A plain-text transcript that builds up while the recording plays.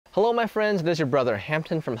Hello my friends, this is your brother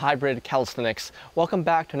Hampton from Hybrid Calisthenics. Welcome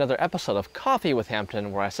back to another episode of Coffee with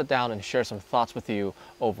Hampton, where I sit down and share some thoughts with you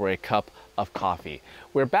over a cup of coffee.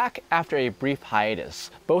 We're back after a brief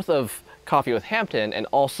hiatus, both of Coffee with Hampton and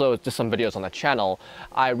also just some videos on the channel.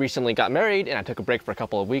 I recently got married and I took a break for a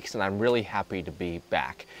couple of weeks, and I'm really happy to be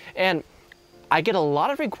back. And I get a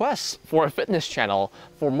lot of requests for a fitness channel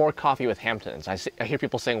for more Coffee with Hamptons. I hear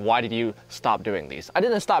people saying, why did you stop doing these? I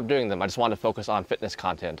didn't stop doing them, I just wanted to focus on fitness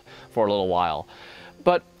content for a little while.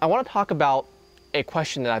 But I want to talk about a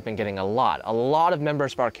question that I've been getting a lot. A lot of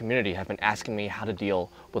members of our community have been asking me how to deal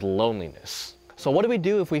with loneliness. So what do we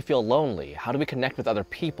do if we feel lonely? How do we connect with other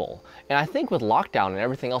people? And I think with lockdown and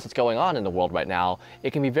everything else that's going on in the world right now,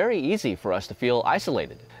 it can be very easy for us to feel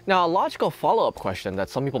isolated. Now, a logical follow-up question that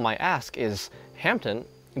some people might ask is, Hampton,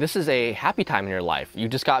 this is a happy time in your life. You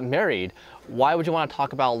just got married. Why would you want to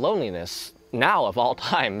talk about loneliness now of all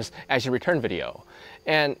times as your return video?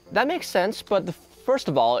 And that makes sense, but first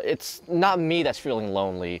of all, it's not me that's feeling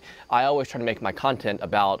lonely. I always try to make my content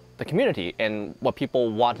about the community and what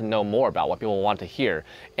people want to know more about, what people want to hear.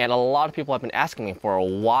 And a lot of people have been asking me for a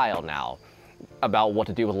while now about what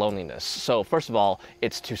to do with loneliness. So first of all,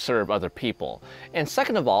 it's to serve other people. And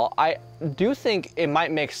second of all, I do think it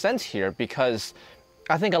might make sense here because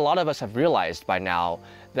I think a lot of us have realized by now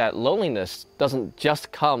that loneliness doesn't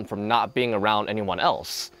just come from not being around anyone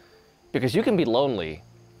else. Because you can be lonely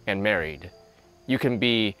and married. You can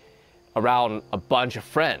be around a bunch of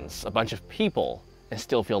friends, a bunch of people, and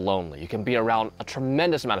still feel lonely. You can be around a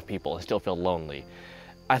tremendous amount of people and still feel lonely.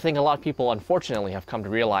 I think a lot of people, unfortunately, have come to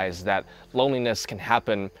realize that loneliness can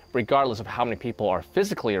happen regardless of how many people are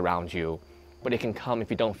physically around you, but it can come if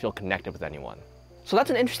you don't feel connected with anyone. So that's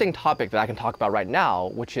an interesting topic that I can talk about right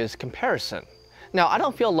now, which is comparison. Now, I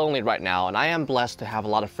don't feel lonely right now, and I am blessed to have a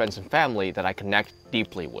lot of friends and family that I connect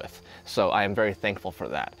deeply with. So I am very thankful for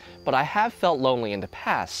that. But I have felt lonely in the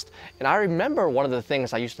past, and I remember one of the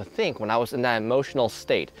things I used to think when I was in that emotional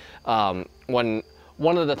state.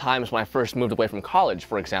 One of the times when I first moved away from college,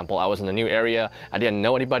 for example, I was in a new area, I didn't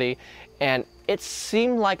know anybody, and it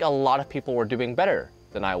seemed like a lot of people were doing better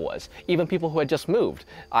than I was. Even people who had just moved.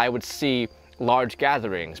 I would see large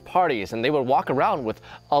gatherings, parties, and they would walk around with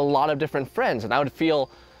a lot of different friends, and I would feel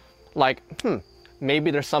like, maybe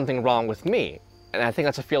there's something wrong with me. And I think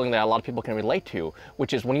that's a feeling that a lot of people can relate to,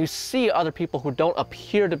 which is when you see other people who don't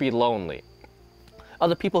appear to be lonely,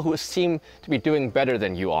 other people who seem to be doing better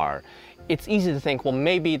than you are, it's easy to think, well,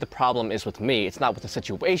 maybe the problem is with me, it's not with the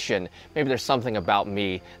situation, maybe there's something about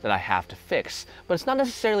me that I have to fix. But it's not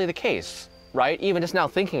necessarily the case, right? Even just now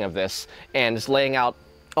thinking of this and just laying out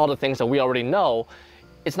all the things that we already know,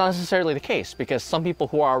 it's not necessarily the case, because some people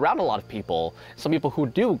who are around a lot of people, some people who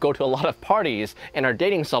do go to a lot of parties and are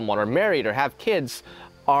dating someone or married or have kids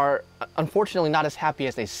are unfortunately not as happy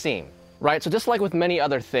as they seem. Right? So just like with many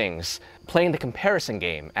other things, playing the comparison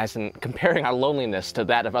game, as in comparing our loneliness to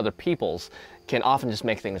that of other people's, can often just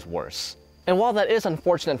make things worse. And while that is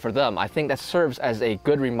unfortunate for them, I think that serves as a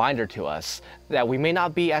good reminder to us that we may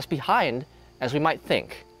not be as behind as we might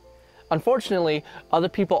think. Unfortunately, other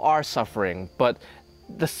people are suffering, but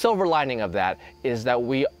the silver lining of that is that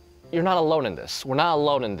you're not alone in this. We're not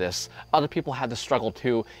alone in this. Other people have the struggle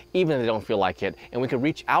too, even if they don't feel like it. And we can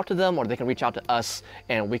reach out to them, or they can reach out to us,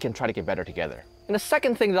 and we can try to get better together. And the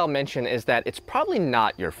second thing that I'll mention is that it's probably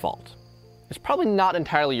not your fault. It's probably not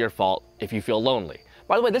entirely your fault if you feel lonely.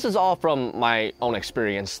 By the way, this is all from my own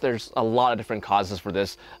experience. There's a lot of different causes for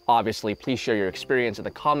this. Obviously, please share your experience in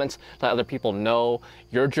the comments. Let other people know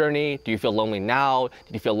your journey. Do you feel lonely now?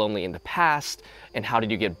 Did you feel lonely in the past? And how did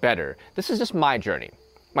you get better? This is just my journey.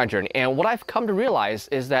 And what I've come to realize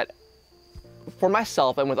is that for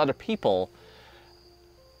myself and with other people,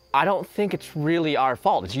 I don't think it's really our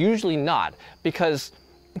fault. It's usually not, because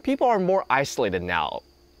people are more isolated now,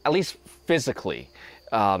 at least physically,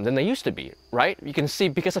 than they used to be, right? You can see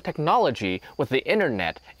because of technology with the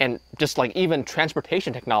internet and just like even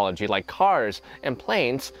transportation technology like cars and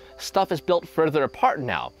planes, stuff is built further apart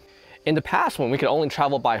now. In the past, when we could only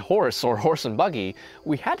travel by horse or horse and buggy,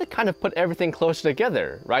 we had to kind of put everything closer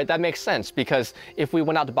together, right? That makes sense, because if we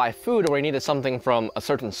went out to buy food or we needed something from a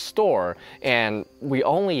certain store and we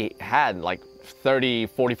only had like 30,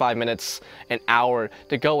 45 minutes, an hour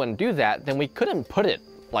to go and do that, then we couldn't put it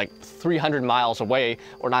like 300 miles away,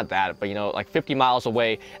 or not that, but like 50 miles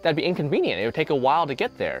away. That'd be inconvenient. It would take a while to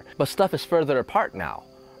get there. But stuff is further apart now.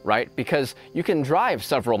 Right? Because you can drive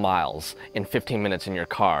several miles in 15 minutes in your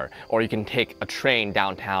car, or you can take a train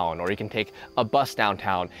downtown, or you can take a bus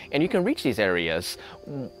downtown, and you can reach these areas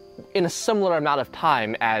in a similar amount of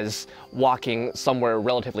time as walking somewhere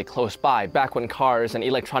relatively close by, back when cars and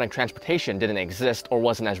electronic transportation didn't exist or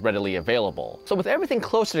wasn't as readily available. So with everything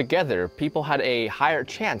closer together, people had a higher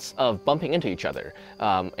chance of bumping into each other,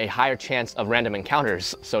 a higher chance of random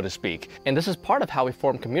encounters, so to speak. And this is part of how we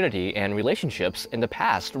form community and relationships in the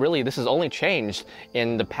past. Really, this has only changed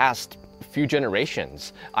in the past few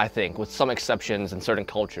generations, I think, with some exceptions in certain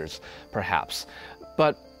cultures, perhaps.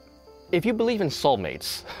 But if you believe in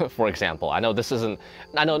soulmates, for example, I know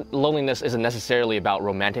loneliness isn't necessarily about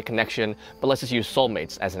romantic connection, but let's just use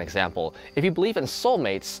soulmates as an example. If you believe in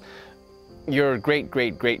soulmates, your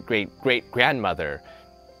great-great-great-great-grandmother,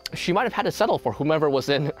 she might have had to settle for whomever was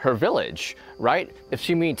in her village, right? If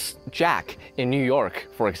she meets Jack in New York,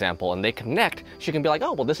 for example, and they connect, she can be like,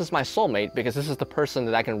 oh, well, this is my soulmate because this is the person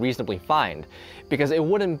that I can reasonably find. Because it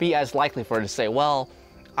wouldn't be as likely for her to say, well,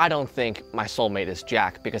 I don't think my soulmate is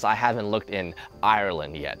Jack because I haven't looked in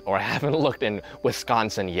Ireland yet, or I haven't looked in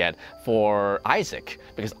Wisconsin yet for Isaac,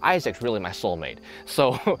 because Isaac's really my soulmate.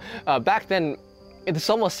 So back then,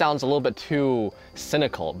 this almost sounds a little bit too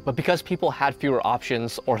cynical, but because people had fewer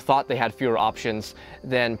options or thought they had fewer options,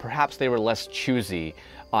 then perhaps they were less choosy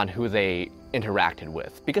on who they interacted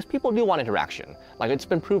with, because people do want interaction. Like, it's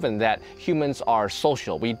been proven that humans are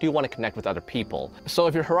social. We do want to connect with other people. So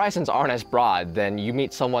if your horizons aren't as broad, then you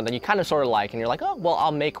meet someone that you kind of sort of like, and you're like, oh, well,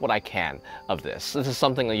 I'll make what I can of this. This is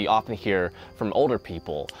something that you often hear from older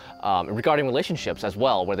people regarding relationships as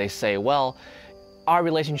well, where they say, well, our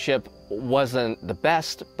relationship wasn't the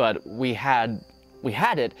best, but we had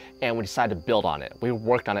it and we decided to build on it. We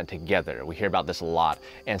worked on it together. We hear about this a lot.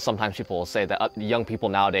 And sometimes people will say that young people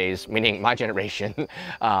nowadays, meaning my generation,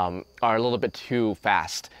 are a little bit too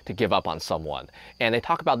fast to give up on someone. And they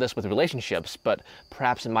talk about this with relationships, but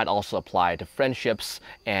perhaps it might also apply to friendships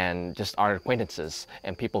and just our acquaintances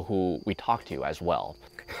and people who we talk to as well.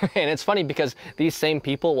 And it's funny because these same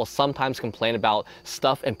people will sometimes complain about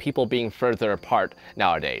stuff and people being further apart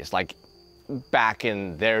nowadays. Like, back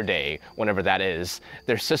in their day, whenever that is,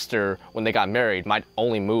 their sister, when they got married, might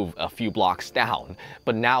only move a few blocks down.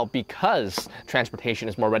 But now, because transportation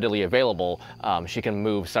is more readily available, she can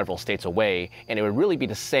move several states away, and it would really be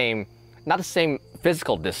the same, not the same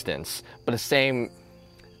physical distance, but the same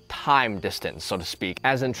time distance, so to speak,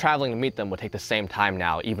 as in traveling to meet them would take the same time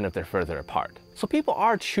now, even if they're further apart. So people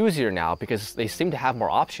are choosier now because they seem to have more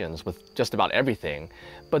options with just about everything.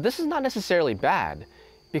 But this is not necessarily bad,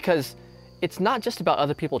 because it's not just about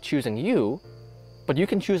other people choosing you, but you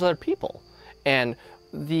can choose other people. And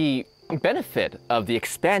the benefit of the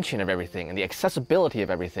expansion of everything and the accessibility of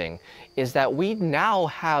everything is that we now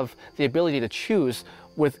have the ability to choose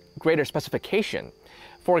with greater specification.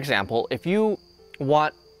 For example, if you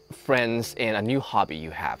want friends in a new hobby you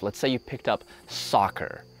have, let's say you picked up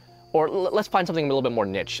soccer, or let's find something a little bit more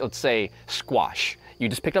niche, let's say squash. You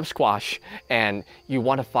just picked up squash and you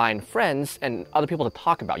want to find friends and other people to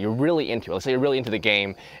talk about. You're really into it. Let's say you're really into the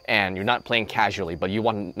game and you're not playing casually, but you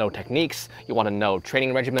want to know techniques, you want to know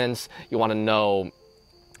training regimens, you want to know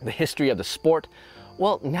the history of the sport.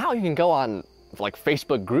 Well, now you can go on like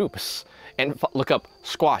Facebook groups and look up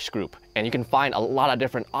squash group, and you can find a lot of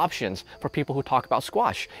different options for people who talk about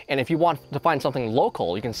squash. And if you want to find something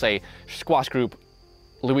local, you can say squash group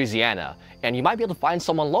Louisiana, and you might be able to find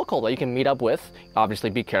someone local that you can meet up with.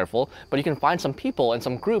 Obviously be careful, but you can find some people and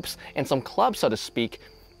some groups and some clubs, so to speak,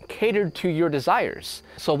 catered to your desires.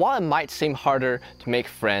 So while it might seem harder to make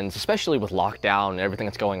friends, especially with lockdown and everything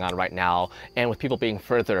that's going on right now, and with people being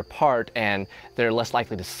further apart and they're less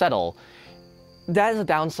likely to settle, that is a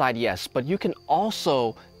downside, yes, but you can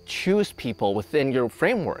also choose people within your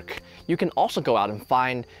framework. You can also go out and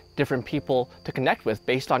find different people to connect with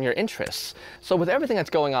based on your interests. So with everything that's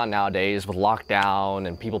going on nowadays, with lockdown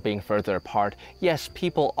and people being further apart, yes,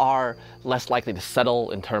 people are less likely to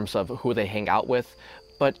settle in terms of who they hang out with,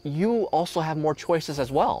 but you also have more choices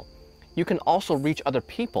as well. You can also reach other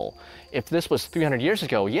people. If this was 300 years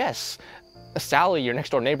ago, yes, Sally, your next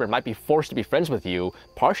door neighbor, might be forced to be friends with you,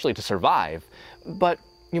 partially to survive, but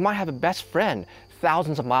you might have a best friend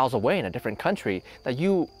thousands of miles away in a different country that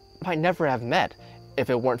you might never have met if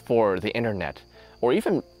it weren't for the internet, or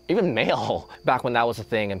even mail, back when that was a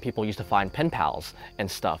thing and people used to find pen pals and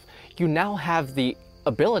stuff. You now have the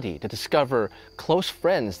ability to discover close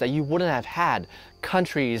friends that you wouldn't have had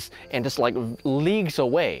countries and just like leagues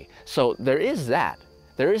away. So there is that.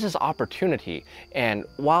 There is this opportunity, and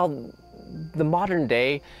while the modern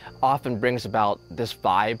day often brings about this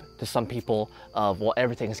vibe to some people of, well,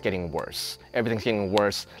 everything's getting worse. Everything's getting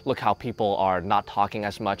worse. Look how people are not talking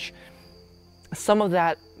as much. Some of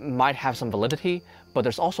that might have some validity, but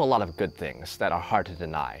there's also a lot of good things that are hard to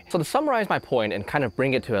deny. So to summarize my point and kind of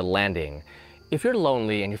bring it to a landing, if you're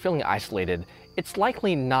lonely and you're feeling isolated, it's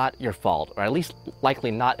likely not your fault, or at least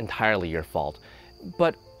likely not entirely your fault.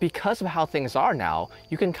 But because of how things are now,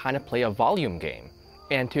 you can kind of play a volume game.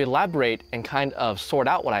 And to elaborate and kind of sort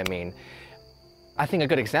out what I mean, I think a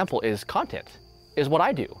good example is content, is what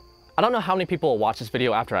I do. I don't know how many people will watch this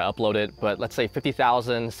video after I upload it, but let's say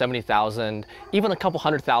 50,000, 70,000, even a couple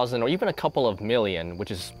 100,000, or even a couple of million, which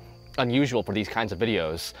is unusual for these kinds of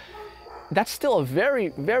videos. That's still a very,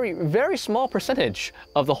 very, very small percentage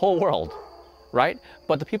of the whole world, right?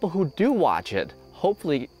 But the people who do watch it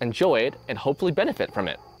hopefully enjoy it and hopefully benefit from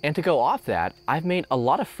it. And to go off that, I've made a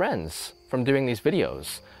lot of friends from doing these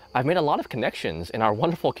videos. I've made a lot of connections in our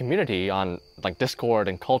wonderful community on like Discord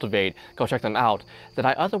and Cultivate, go check them out, that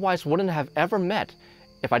I otherwise wouldn't have ever met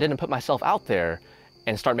if I didn't put myself out there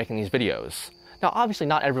and start making these videos. Now, obviously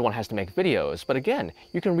not everyone has to make videos, but again,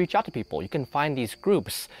 you can reach out to people, you can find these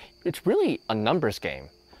groups. It's really a numbers game,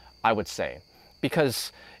 I would say,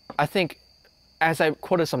 because I think, as I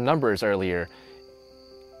quoted some numbers earlier,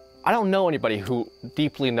 I don't know anybody who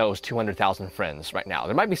deeply knows 200,000 friends right now.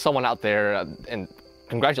 There might be someone out there, and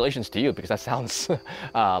congratulations to you, because that sounds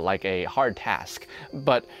like a hard task.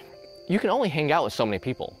 But you can only hang out with so many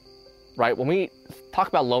people, right? When we talk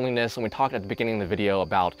about loneliness, and we talked at the beginning of the video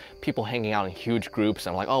about people hanging out in huge groups,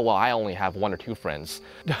 and I'm like, oh, well, I only have 1 or 2 friends.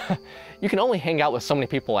 You can only hang out with so many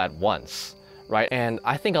people at once, right? And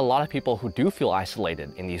I think a lot of people who do feel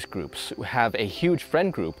isolated in these groups, who have a huge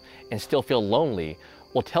friend group and still feel lonely,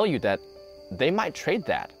 will tell you that they might trade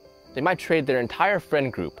that. They might trade their entire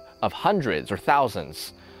friend group of hundreds or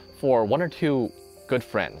thousands for 1 or 2 good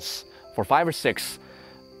friends, for 5 or 6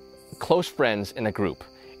 close friends in a group.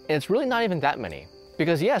 And it's really not even that many.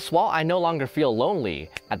 Because yes, while I no longer feel lonely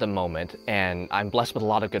at the moment, and I'm blessed with a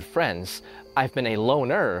lot of good friends, I've been a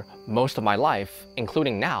loner most of my life,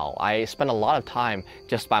 including now. I spend a lot of time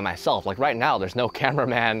just by myself. Like right now, there's no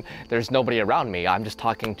cameraman, there's nobody around me. I'm just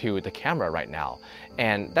talking to the camera right now.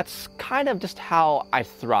 And that's kind of just how I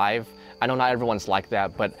thrive. I know not everyone's like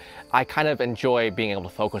that, but I kind of enjoy being able to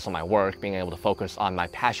focus on my work, being able to focus on my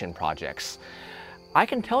passion projects. I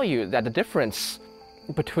can tell you that the difference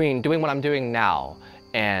between doing what I'm doing now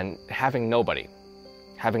and having nobody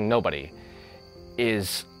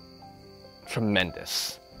is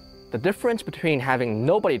tremendous. The difference between having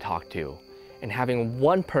nobody to talk to and having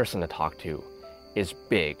one person to talk to is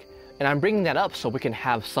big. And I'm bringing that up so we can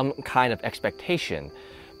have some kind of expectation,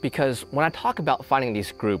 because when I talk about finding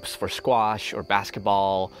these groups for squash or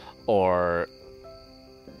basketball or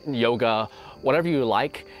yoga, whatever you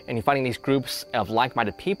like, and you're finding these groups of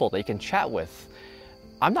like-minded people that you can chat with,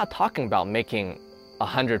 I'm not talking about making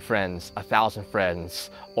 100 friends, 1,000 friends,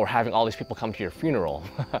 or having all these people come to your funeral.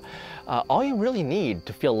 All you really need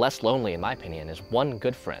to feel less lonely, in my opinion, is one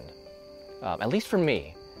good friend. At least for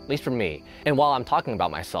me. And while I'm talking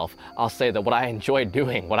about myself, I'll say that what I enjoy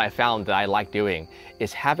doing, what I found that I like doing,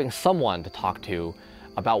 is having someone to talk to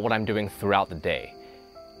about what I'm doing throughout the day.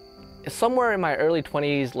 Somewhere in my early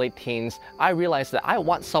 20s, late teens, I realized that I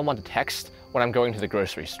want someone to text when I'm going to the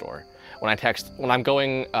grocery store. When I'm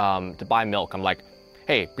going to buy milk, I'm like,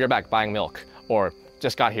 hey, be right back, buying milk. Or,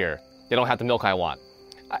 just got here, they don't have the milk I want.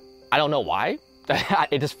 I don't know why.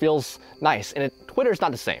 It just feels nice. And Twitter's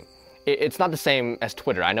not the same. It's not the same as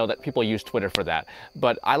Twitter. I know that people use Twitter for that.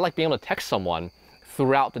 But I like being able to text someone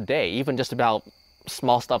throughout the day, even just about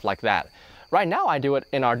small stuff like that. Right now, I do it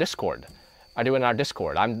in our Discord.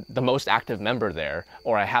 I'm the most active member there,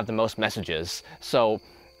 or I have the most messages. So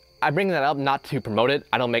I bring that up not to promote it.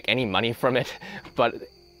 I don't make any money from it, but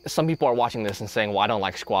some people are watching this and saying, well, I don't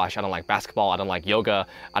like squash, I don't like basketball, I don't like yoga,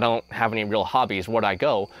 I don't have any real hobbies, where do I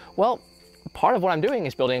go? Well, part of what I'm doing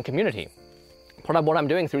is building a community. Part of what I'm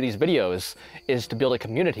doing through these videos is to build a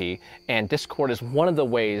community, and Discord is one of the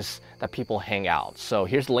ways that people hang out. So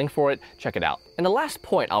here's the link for it, check it out. And the last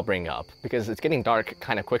point I'll bring up, because it's getting dark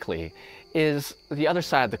kind of quickly, is the other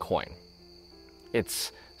side of the coin.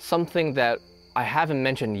 It's something that I haven't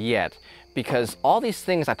mentioned yet, because all these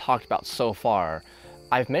things I talked about so far,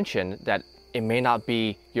 I've mentioned that it may not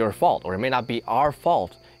be your fault, or it may not be our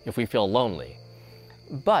fault if we feel lonely.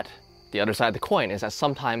 But the other side of the coin is that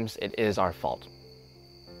sometimes it is our fault.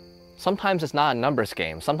 Sometimes it's not a numbers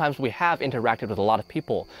game. Sometimes we have interacted with a lot of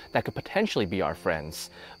people that could potentially be our friends,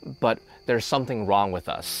 but there's something wrong with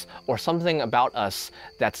us, or something about us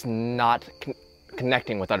that's not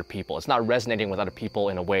connecting with other people. It's not resonating with other people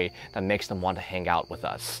in a way that makes them want to hang out with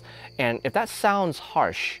us. And if that sounds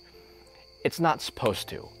harsh, it's not supposed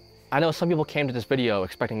to. I know some people came to this video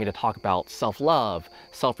expecting me to talk about self-love,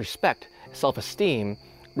 self-respect, self-esteem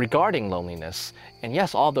regarding loneliness. And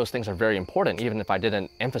yes, all of those things are very important, even if I didn't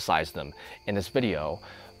emphasize them in this video.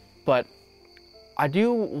 But I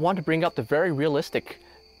do want to bring up the very realistic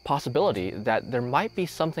possibility that there might be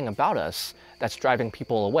something about us that's driving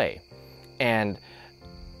people away. And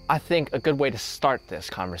I think a good way to start this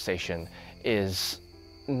conversation is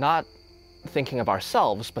not thinking of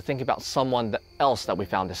ourselves, but thinking about someone else that we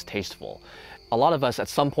found distasteful. A lot of us at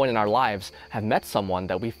some point in our lives have met someone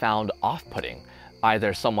that we found off-putting,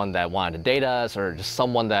 either someone that wanted to date us or just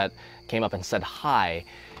someone that came up and said hi,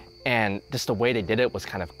 and just the way they did it was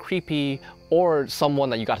kind of creepy, or someone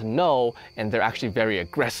that you got to know and they're actually very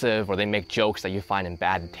aggressive, or they make jokes that you find in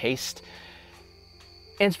bad taste.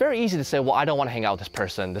 And it's very easy to say, well, I don't want to hang out with this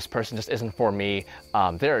person just isn't for me,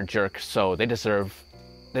 they're a jerk, so they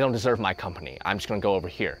don't deserve my company, I'm just gonna go over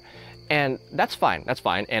here. And that's fine,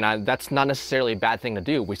 and that's not necessarily a bad thing to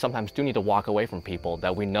do. We sometimes do need to walk away from people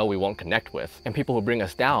that we know we won't connect with, and people who bring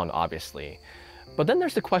us down, obviously. But then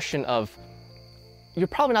there's the question of, you're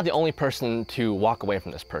probably not the only person to walk away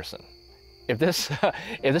from this person. If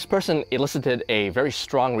this person elicited a very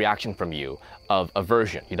strong reaction from you of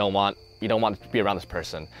aversion, you don't want to be around this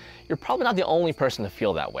person, you're probably not the only person to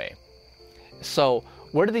feel that way. So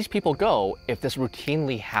where do these people go if this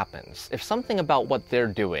routinely happens? If something about what they're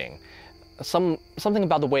doing, something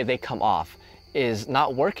about the way they come off is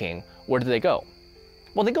not working, where do they go?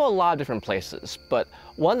 Well, they go a lot of different places, but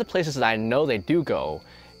one of the places that I know they do go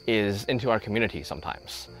is into our community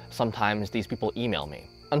sometimes. Sometimes these people email me.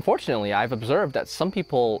 Unfortunately, I've observed that some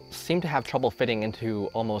people seem to have trouble fitting into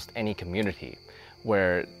almost any community,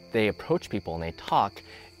 where they approach people and they talk,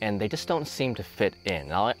 and they just don't seem to fit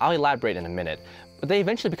in. I'll elaborate in a minute, but they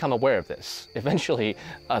eventually become aware of this. Eventually,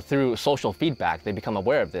 through social feedback, they become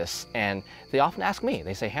aware of this, and they often ask me,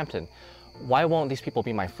 they say, Hampton, why won't these people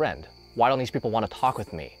be my friend? Why don't these people want to talk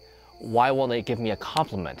with me? Why won't they give me a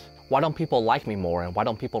compliment? Why don't people like me more, and why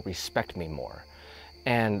don't people respect me more?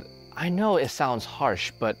 And I know it sounds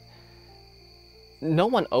harsh, but no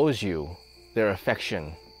one owes you their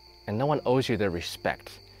affection, and no one owes you their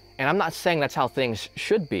respect. And I'm not saying that's how things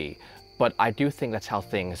should be, but I do think that's how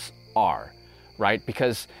things are, right?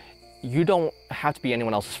 Because you don't have to be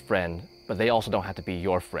anyone else's friend, but they also don't have to be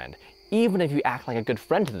your friend, even if you act like a good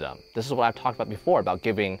friend to them. This is what I've talked about before, about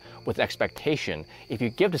giving with expectation. If you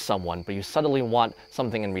give to someone, but you suddenly want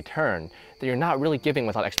something in return, then you're not really giving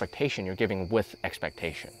without expectation, you're giving with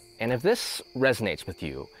expectation. And if this resonates with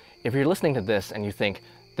you, if you're listening to this and you think,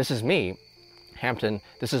 this is me, Hampton,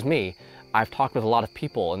 this is me, I've talked with a lot of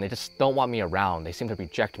people and they just don't want me around, they seem to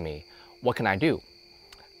reject me, what can I do?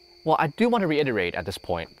 Well, I do want to reiterate at this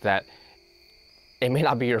point that it may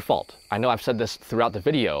not be your fault. I know I've said this throughout the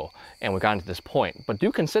video and we've gotten to this point, but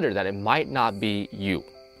do consider that it might not be you.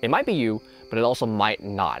 It might be you, but it also might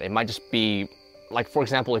not. It might just be, like, for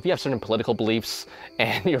example, if you have certain political beliefs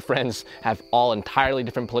and your friends have all entirely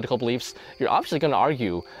different political beliefs, you're obviously going to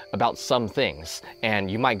argue about some things,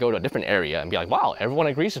 and you might go to a different area and be like, wow, everyone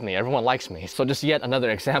agrees with me, everyone likes me. So just yet another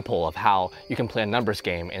example of how you can play a numbers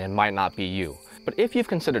game and it might not be you. But if you've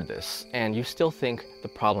considered this and you still think the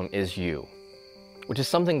problem is you, which is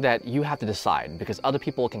something that you have to decide, because other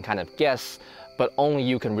people can kind of guess, but only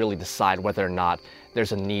you can really decide whether or not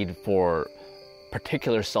there's a need for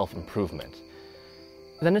particular self-improvement,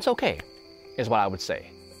 then it's okay, is what I would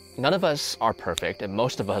say. None of us are perfect, and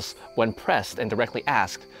most of us, when pressed and directly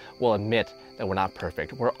asked, will admit that we're not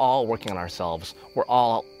perfect. We're all working on ourselves. We're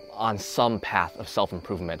all on some path of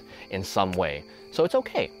self-improvement in some way. So it's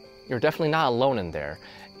okay. You're definitely not alone in there.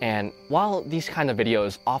 And while these kind of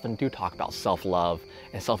videos often do talk about self-love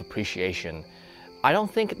and self-appreciation, I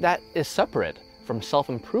don't think that is separate from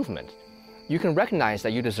self-improvement. You can recognize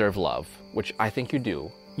that you deserve love, which I think you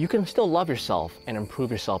do. You can still love yourself and improve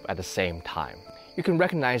yourself at the same time. You can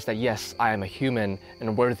recognize that, yes, I am a human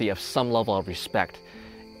and worthy of some level of respect,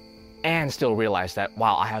 and still realize that,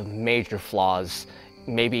 wow, I have major flaws,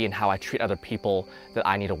 maybe in how I treat other people, that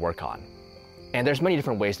I need to work on. And there's many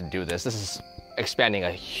different ways to do this. This is expanding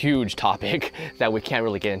a huge topic that we can't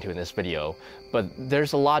really get into in this video, but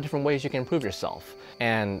there's a lot of different ways you can improve yourself,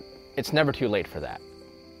 and it's never too late for that.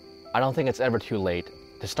 I don't think it's ever too late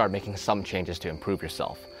to start making some changes to improve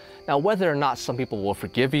yourself. Now, whether or not some people will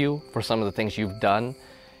forgive you for some of the things you've done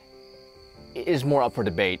is more up for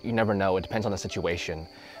debate. You never know, it depends on the situation.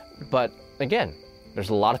 But again, there's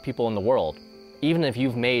a lot of people in the world, even if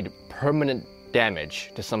you've made permanent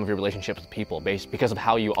damage to some of your relationships with people because of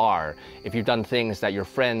how you are, if you've done things that your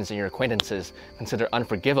friends and your acquaintances consider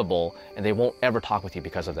unforgivable and they won't ever talk with you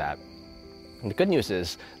because of that, And the good news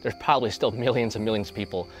is there's probably still millions and millions of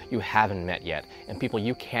people you haven't met yet, and people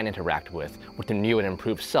you can interact with your new and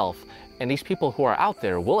improved self. And these people who are out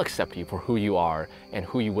there will accept you for who you are and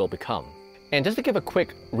who you will become. And just to give a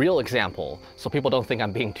quick, real example, so people don't think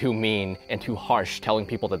I'm being too mean and too harsh telling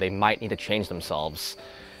people that they might need to change themselves,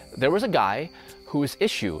 there was a guy whose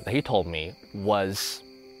issue that he told me was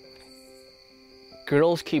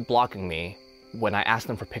girls keep blocking me when I ask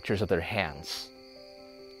them for pictures of their hands.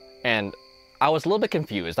 And I was a little bit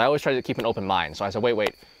confused. I always try to keep an open mind. So I said,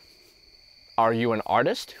 wait, are you an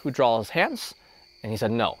artist who draws hands? And he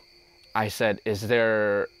said, no. I said,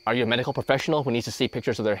 are you a medical professional who needs to see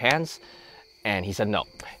pictures of their hands? And he said, no.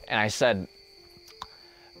 And I said,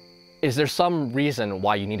 is there some reason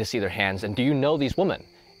why you need to see their hands? And do you know these women?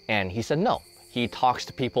 And he said, no. He talks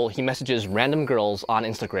to people, he messages random girls on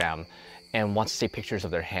Instagram and wants to see pictures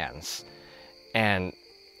of their hands. And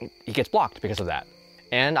he gets blocked because of that.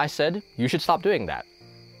 And I said, you should stop doing that.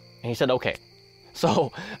 And he said, okay.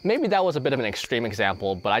 So maybe that was a bit of an extreme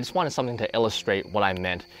example, but I just wanted something to illustrate what I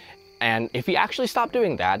meant. And if he actually stopped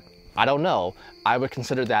doing that, I don't know, I would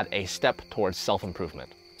consider that a step towards self-improvement.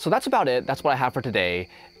 So that's about it. That's what I have for today.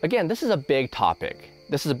 Again, this is a big topic.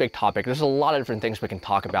 There's a lot of different things we can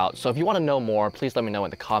talk about. So if you want to know more, please let me know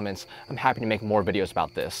in the comments. I'm happy to make more videos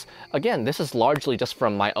about this. Again, this is largely just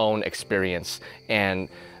from my own experience and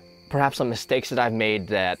perhaps some mistakes that I've made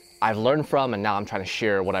that I've learned from, and now I'm trying to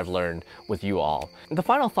share what I've learned with you all. The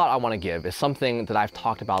final thought I want to give is something that I've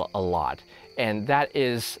talked about a lot, and that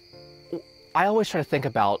is I always try to think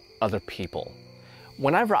about other people.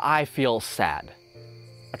 Whenever I feel sad,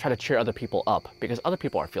 I try to cheer other people up because other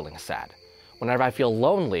people are feeling sad. Whenever I feel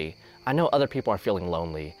lonely, I know other people are feeling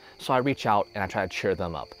lonely, so I reach out and I try to cheer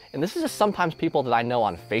them up. And this is just sometimes people that I know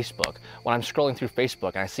on Facebook. When I'm scrolling through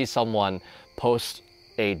Facebook and I see someone post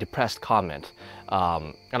a depressed comment.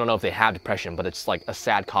 I don't know if they have depression, but it's like a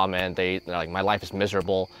sad comment. They're like, my life is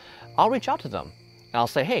miserable. I'll reach out to them and I'll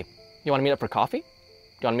say, hey, you want to meet up for coffee?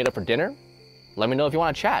 You want to meet up for dinner? Let me know if you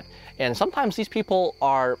want to chat. And sometimes these people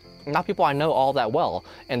are not people I know all that well.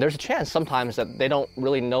 And there's a chance sometimes that they don't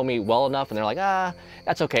really know me well enough and they're like,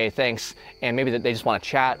 that's okay, thanks. And maybe they just want to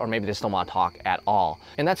chat, or maybe they just don't want to talk at all.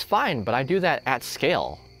 And that's fine, but I do that at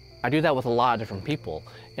scale. I do that with a lot of different people.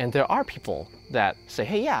 And there are people that say,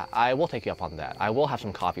 hey, yeah, I will take you up on that. I will have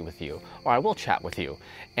some coffee with you, or I will chat with you.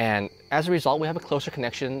 And as a result, we have a closer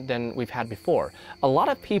connection than we've had before. A lot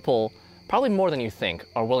of people, probably more than you think,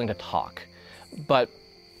 are willing to talk. But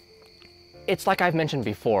it's like I've mentioned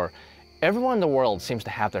before, everyone in the world seems to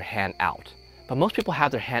have their hand out. But most people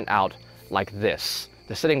have their hand out like this.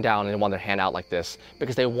 They're sitting down and they want their hand out like this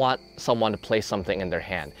because they want someone to place something in their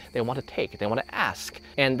hand. They want to take, they want to ask.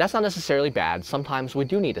 And that's not necessarily bad. Sometimes we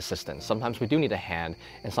do need assistance. Sometimes we do need a hand,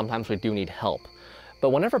 and sometimes we do need help. But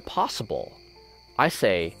whenever possible, I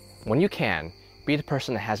say, when you can, be the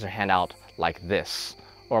person that has their hand out like this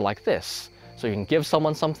or like this. So you can give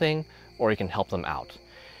someone something or you can help them out.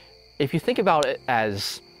 If you think about it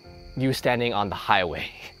as you standing on the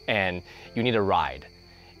highway and you need a ride,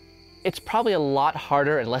 it's probably a lot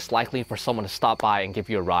harder and less likely for someone to stop by and give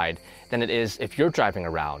you a ride than it is if you're driving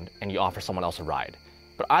around and you offer someone else a ride.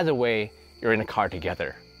 But either way, you're in a car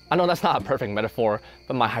together. I know that's not a perfect metaphor,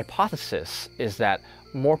 but my hypothesis is that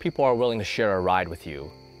more people are willing to share a ride with you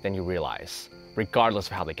than you realize, regardless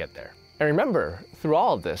of how they get there. And remember, through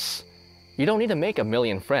all of this, you don't need to make 1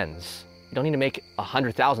 million friends. You don't need to make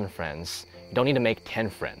 100,000 friends. You don't need to make 10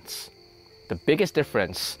 friends. The biggest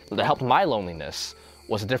difference that helped my loneliness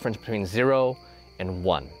was the difference between 0 and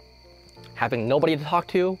 1. Having nobody to talk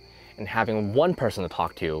to and having one person to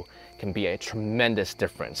talk to can be a tremendous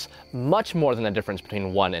difference, much more than the difference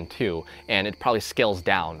between 1 and 2, and it probably scales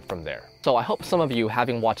down from there. So I hope some of you,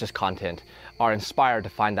 having watched this content, are inspired to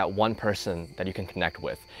find that one person that you can connect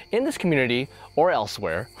with. In this community or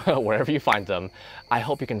elsewhere, wherever you find them, I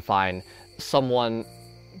hope you can find someone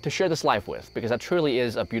to share this life with, because that truly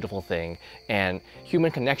is a beautiful thing, and human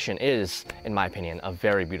connection is, in my opinion, a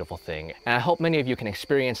very beautiful thing. And I hope many of you can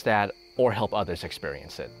experience that or help others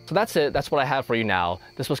experience it. So that's it. That's what I have for you now.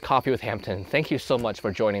 This was Coffee with Hampton. Thank you so much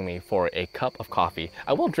for joining me for a cup of coffee.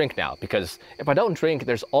 I will drink now, because if I don't drink,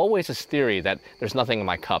 there's always this theory that there's nothing in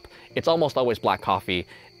my cup. It's almost always black coffee.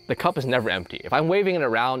 The cup is never empty. If I'm waving it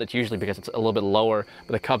around, it's usually because it's a little bit lower,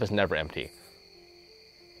 but the cup is never empty.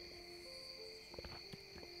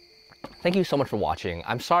 Thank you so much for watching.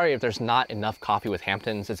 I'm sorry if there's not enough Coffee with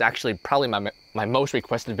Hamptons. It's actually probably my most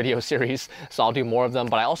requested video series, so I'll do more of them,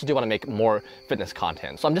 but I also do want to make more fitness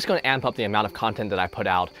content. So I'm just going to amp up the amount of content that I put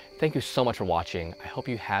out. Thank you so much for watching. I hope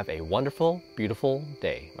you have a wonderful, beautiful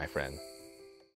day, my friend.